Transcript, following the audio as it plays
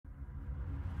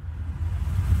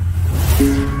Hey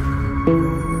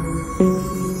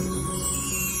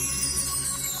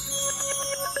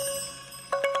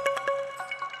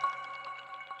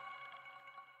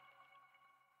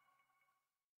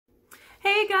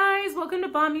guys, welcome to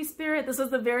Bomispirit. This is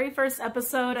the very first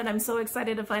episode and I'm so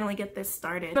excited to finally get this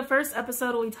started. The first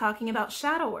episode will be talking about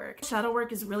shadow work. Shadow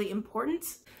work is really important,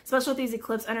 especially with these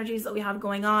eclipse energies that we have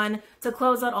going on, to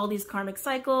close out all these karmic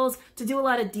cycles, to do a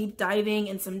lot of deep diving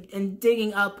and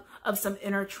digging up of some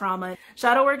inner trauma.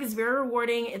 Shadow work is very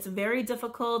rewarding, it's very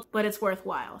difficult, but it's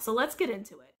worthwhile. So let's get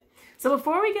into it. So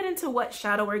before we get into what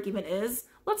shadow work even is,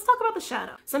 let's talk about the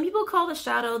shadow. Some people call the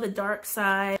shadow the dark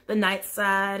side, the night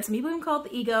side. Some people even call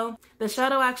it the ego. The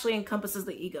shadow actually encompasses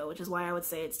the ego, which is why I would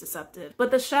say it's deceptive.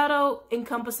 But the shadow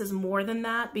encompasses more than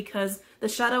that, because the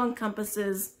shadow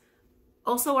encompasses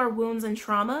also our wounds and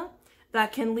trauma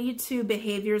that can lead to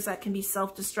behaviors that can be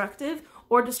self-destructive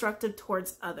or destructive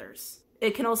towards others.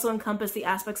 It can also encompass the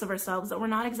aspects of ourselves that we're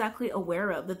not exactly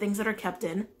aware of, the things that are kept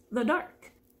in the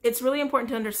dark. It's really important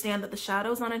to understand that the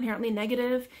shadow is not inherently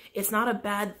negative. It's not a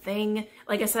bad thing.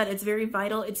 Like I said, it's very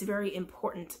vital. It's very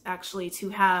important actually to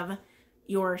have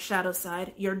your shadow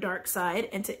side, your dark side,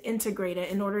 and to integrate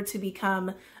it in order to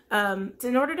become,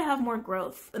 in order to have more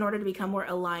growth, in order to become more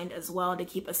aligned as well, and to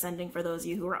keep ascending for those of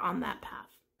you who are on that path.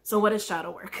 So what is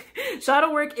shadow work?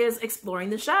 Shadow work is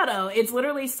exploring the shadow. It's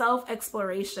literally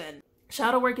self-exploration.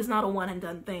 Shadow work is not a one and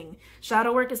done thing.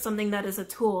 Shadow work is something that is a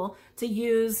tool to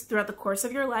use throughout the course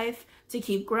of your life to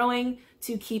keep growing,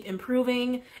 to keep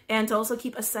improving, and to also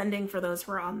keep ascending for those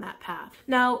who are on that path.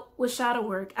 Now, with shadow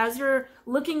work, as you're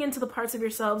looking into the parts of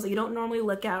yourselves that you don't normally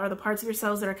look at, or the parts of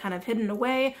yourselves that are kind of hidden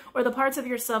away, or the parts of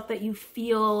yourself that you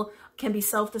feel can be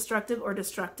self-destructive or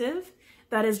destructive,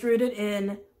 that is rooted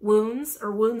in wounds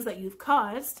or wounds that you've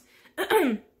caused,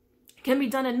 can be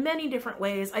done in many different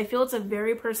ways. I feel it's a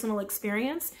very personal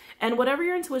experience, and whatever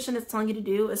your intuition is telling you to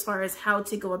do as far as how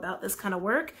to go about this kind of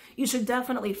work, you should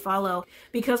definitely follow,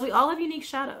 because we all have unique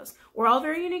shadows. We're all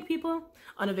very unique people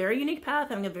on a very unique path,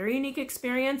 having a very unique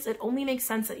experience. It only makes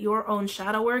sense that your own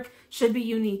shadow work should be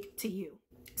unique to you.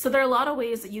 So there are a lot of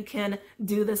ways that you can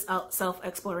do this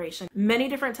self-exploration. Many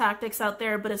different tactics out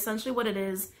there, but essentially what it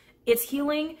is, it's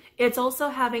healing. It's also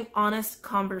having honest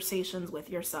conversations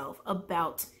with yourself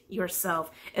about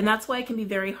yourself. And that's why it can be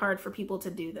very hard for people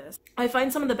to do this. I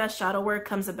find some of the best shadow work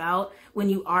comes about when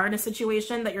you are in a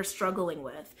situation that you're struggling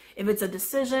with. If it's a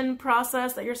decision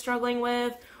process that you're struggling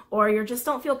with, or you just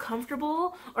don't feel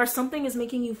comfortable, or something is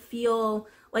making you feel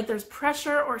like there's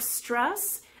pressure or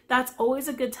stress, that's always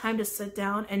a good time to sit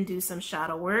down and do some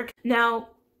shadow work. Now,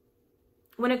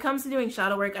 when it comes to doing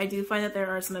shadow work, I do find that there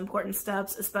are some important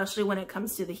steps, especially when it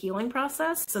comes to the healing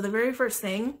process. So the very first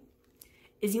thing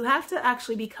is you have to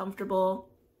actually be comfortable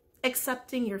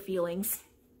accepting your feelings.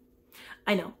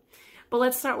 I know, but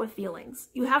let's start with feelings.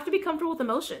 You have to be comfortable with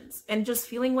emotions and just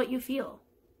feeling what you feel.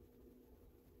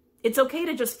 It's okay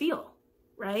to just feel,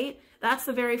 right? That's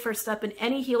the very first step in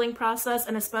any healing process,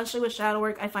 and especially with shadow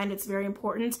work, I find it's very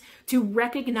important to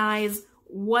recognize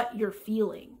what you're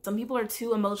feeling. Some people are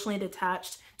too emotionally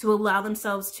detached to allow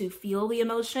themselves to feel the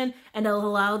emotion and to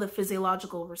allow the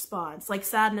physiological response. Like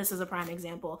sadness is a prime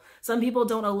example. Some people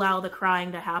don't allow the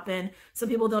crying to happen. Some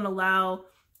people don't allow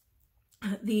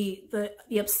the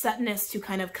upsetness to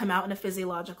kind of come out in a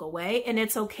physiological way, and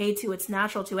it's okay to, it's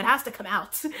natural to, it has to come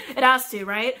out. It has to,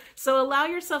 right? So allow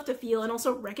yourself to feel, and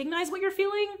also recognize what you're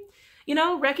feeling. You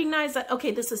know, recognize that,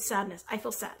 okay, this is sadness. I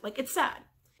feel sad. Like, it's sad.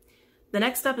 The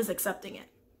next step is accepting it.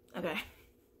 Okay.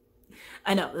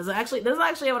 I know, this is actually,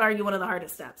 I would argue, one of the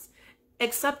hardest steps.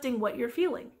 Accepting what you're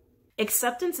feeling.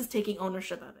 Acceptance is taking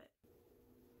ownership of it.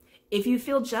 If you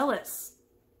feel jealous,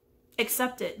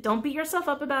 accept it. Don't beat yourself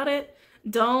up about it.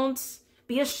 Don't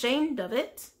be ashamed of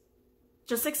it.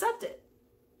 Just accept it.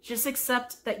 Just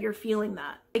accept that you're feeling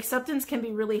that. Acceptance can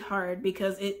be really hard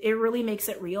because it really makes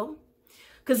it real.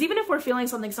 Because even if we're feeling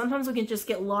something, sometimes we can just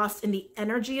get lost in the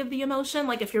energy of the emotion.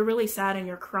 Like if you're really sad and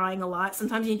you're crying a lot,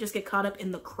 sometimes you can just get caught up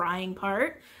in the crying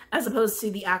part as opposed to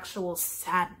the actual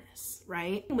sadness,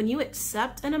 right? When you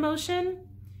accept an emotion,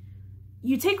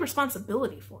 you take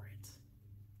responsibility for it.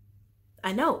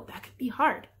 I know that could be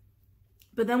hard.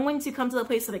 But then once you come to the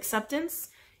place of acceptance,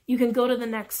 you can go to the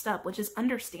next step, which is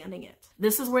understanding it.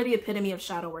 This is where the epitome of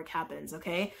shadow work happens,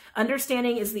 okay?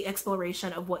 Understanding is the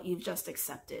exploration of what you've just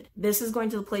accepted. This is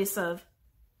going to the place of,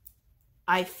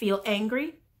 I feel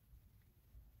angry.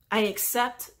 I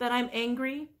accept that I'm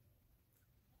angry.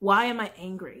 Why am I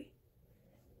angry?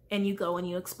 And you go and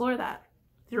you explore that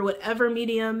through whatever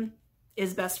medium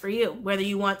is best for you. Whether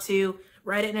you want to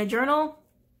write it in a journal,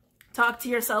 talk to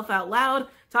yourself out loud,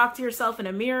 talk to yourself in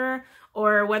a mirror,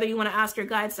 Or whether you want to ask your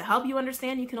guides to help you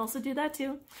understand, you can also do that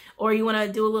too. Or you want to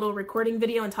do a little recording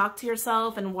video and talk to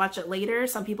yourself and watch it later.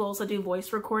 Some people also do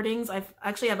voice recordings. I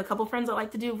actually have a couple friends that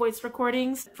like to do voice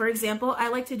recordings. For example, I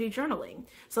like to do journaling.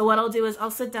 So what I'll do is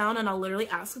I'll sit down and I'll literally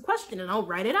ask a question and I'll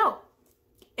write it out.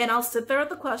 And I'll sit there with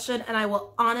the question and I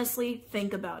will honestly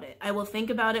think about it. I will think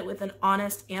about it with an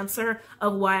honest answer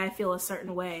of why I feel a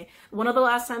certain way. One of the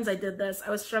last times I did this,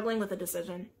 I was struggling with a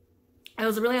decision. I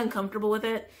was really uncomfortable with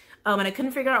it. And I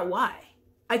couldn't figure out why.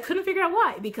 I couldn't figure out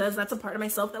why, because that's a part of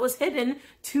myself that was hidden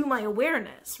to my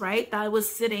awareness, right? That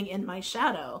was sitting in my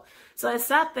shadow. So I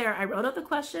sat there, I wrote out the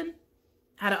question,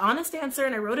 had an honest answer,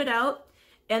 and I wrote it out.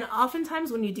 And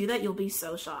oftentimes when you do that, you'll be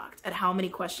so shocked at how many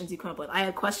questions you come up with. I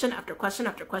had question after question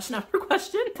after question after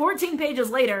question. 14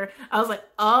 pages later, I was like,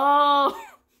 oh,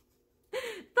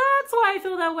 that's why I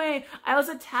feel that way. I was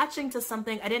attaching to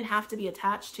something I didn't have to be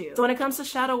attached to. So when it comes to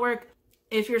shadow work,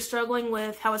 if you're struggling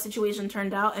with how a situation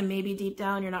turned out and maybe deep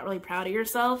down you're not really proud of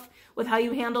yourself with how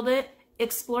you handled it,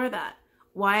 explore that.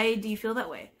 Why do you feel that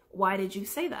way? Why did you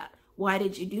say that? Why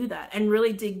did you do that? And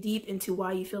really dig deep into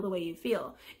why you feel the way you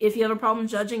feel. If you have a problem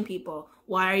judging people,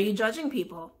 why are you judging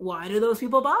people? Why do those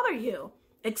people bother you?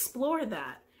 Explore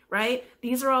that. Right?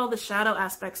 These are all the shadow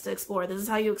aspects to explore. This is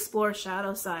how you explore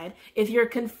shadow side. If you're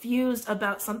confused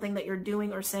about something that you're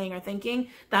doing or saying or thinking,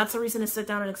 that's a reason to sit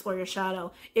down and explore your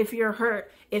shadow. If you're hurt,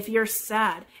 if you're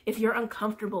sad, if you're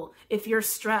uncomfortable, if you're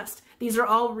stressed, these are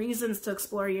all reasons to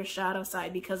explore your shadow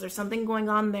side because there's something going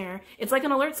on there. It's like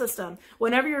an alert system.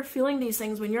 Whenever you're feeling these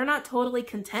things, when you're not totally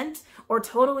content or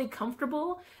totally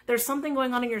comfortable, there's something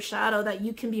going on in your shadow that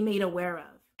you can be made aware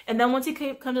of. And then once you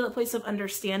come to the place of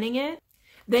understanding it,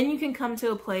 then you can come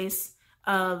to a place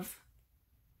of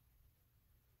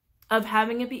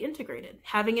having it be integrated,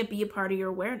 having it be a part of your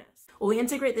awareness. When we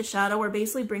integrate the shadow, we're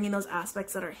basically bringing those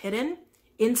aspects that are hidden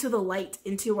into the light,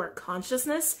 into our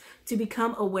consciousness, to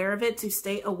become aware of it, to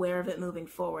stay aware of it moving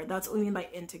forward. That's what we mean by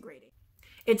integrating.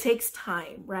 It takes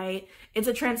time, right? It's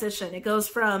a transition. It goes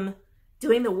from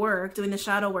doing the work, doing the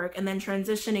shadow work, and then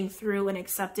transitioning through and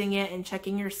accepting it and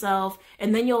checking yourself.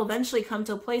 And then you'll eventually come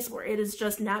to a place where it is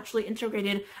just naturally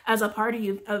integrated as a part of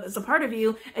you,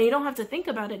 and you don't have to think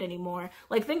about it anymore.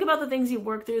 Like, think about the things you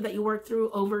worked through that you worked through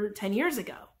over 10 years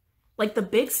ago. Like the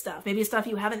big stuff, maybe stuff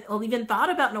you haven't even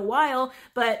thought about in a while,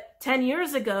 but 10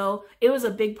 years ago, it was a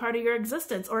big part of your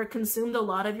existence, or it consumed a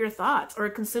lot of your thoughts, or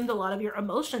it consumed a lot of your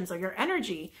emotions or your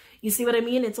energy. You see what I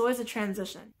mean? It's always a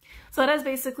transition. So that is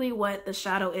basically what the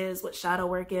shadow is, what shadow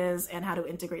work is, and how to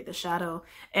integrate the shadow.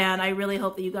 And I really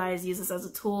hope that you guys use this as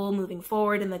a tool moving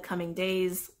forward in the coming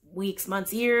days, weeks,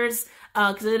 months, years,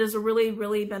 because it is a really,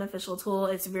 really beneficial tool.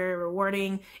 It's very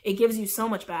rewarding. It gives you so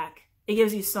much back. It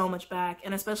gives you so much back,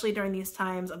 and especially during these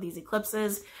times of these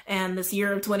eclipses and this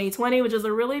year of 2020, which is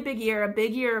a really big year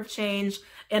of change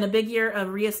and a big year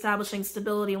of reestablishing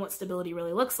stability and what stability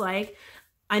really looks like.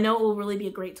 I know it will really be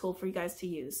a great tool for you guys to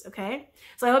use, okay?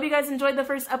 So I hope you guys enjoyed the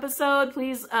first episode.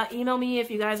 Please email me if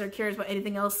you guys are curious about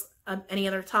anything else, any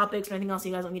other topics or anything else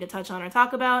you guys want me to touch on or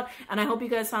talk about. And I hope you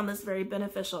guys found this very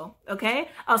beneficial, okay?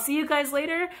 I'll see you guys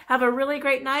later. Have a really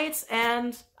great night,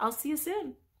 and I'll see you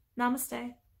soon.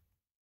 Namaste.